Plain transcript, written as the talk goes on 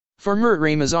For Mert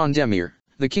Ramazan Demir,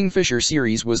 the Kingfisher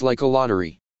series was like a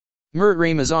lottery. Mert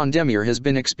Ramazan Demir has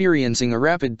been experiencing a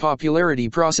rapid popularity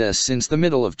process since the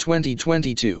middle of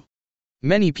 2022.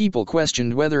 Many people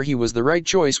questioned whether he was the right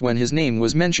choice when his name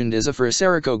was mentioned as a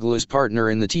Sarikoglu's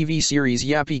partner in the TV series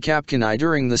Yapi Kapkanai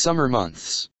during the summer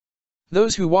months.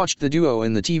 Those who watched the duo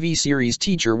in the TV series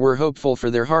Teacher were hopeful for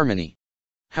their harmony.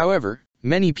 However,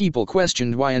 many people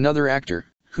questioned why another actor,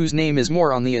 whose name is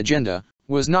more on the agenda,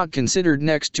 was not considered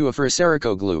next to a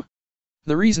Sarikoglu.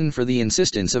 The reason for the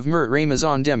insistence of Mert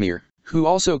Ramazan Demir, who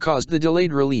also caused the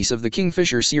delayed release of the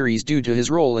Kingfisher series due to his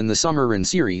role in the Summer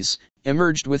series,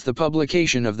 emerged with the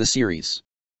publication of the series.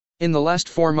 In the last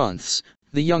 4 months,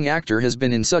 the young actor has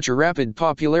been in such a rapid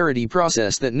popularity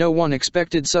process that no one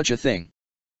expected such a thing.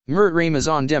 Mert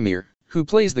Ramazan Demir, who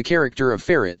plays the character of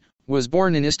Ferret, was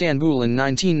born in Istanbul in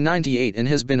 1998 and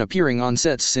has been appearing on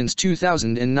sets since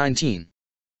 2019.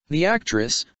 The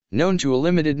actress, known to a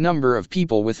limited number of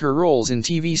people with her roles in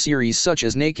TV series such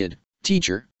as Naked,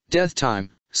 Teacher, Death Time,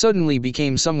 suddenly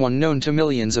became someone known to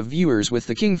millions of viewers with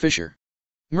the Kingfisher.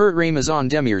 Mert Ramazan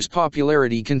Demir's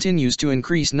popularity continues to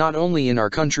increase not only in our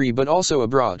country but also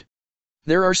abroad.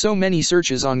 There are so many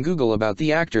searches on Google about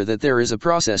the actor that there is a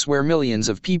process where millions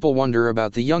of people wonder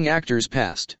about the young actor's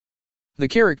past. The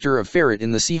character of Ferret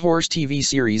in the Seahorse TV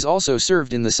series also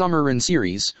served in the Summer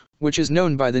series, which is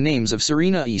known by the names of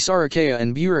Serena E. Sarakaya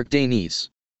and Burak Deniz.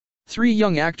 3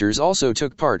 young actors also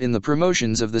took part in the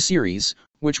promotions of the series,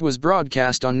 which was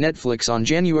broadcast on Netflix on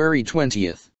January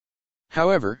 20th.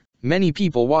 However, many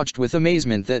people watched with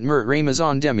amazement that Mert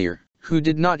Ramazan Demir, who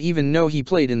did not even know he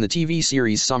played in the TV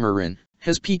series Summer,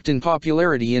 has peaked in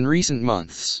popularity in recent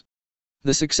months.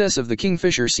 The success of the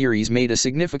Kingfisher series made a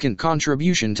significant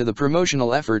contribution to the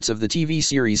promotional efforts of the TV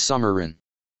series Summer.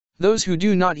 Those who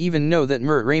do not even know that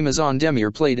Mert Ramazan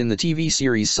Demir played in the TV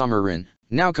series Summer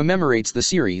now commemorates the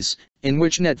series, in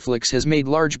which Netflix has made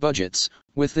large budgets,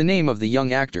 with the name of the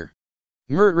young actor.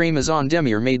 Mert Ramazan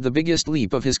Demir made the biggest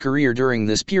leap of his career during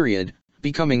this period,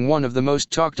 becoming one of the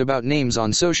most talked about names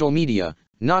on social media,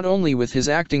 not only with his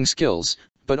acting skills,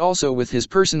 but also with his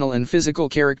personal and physical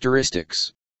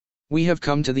characteristics. We have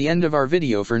come to the end of our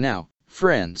video for now,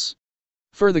 friends.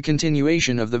 For the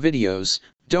continuation of the videos,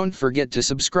 don't forget to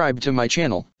subscribe to my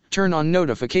channel, turn on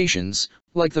notifications,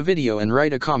 like the video and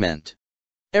write a comment.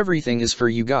 Everything is for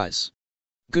you guys.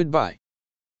 Goodbye.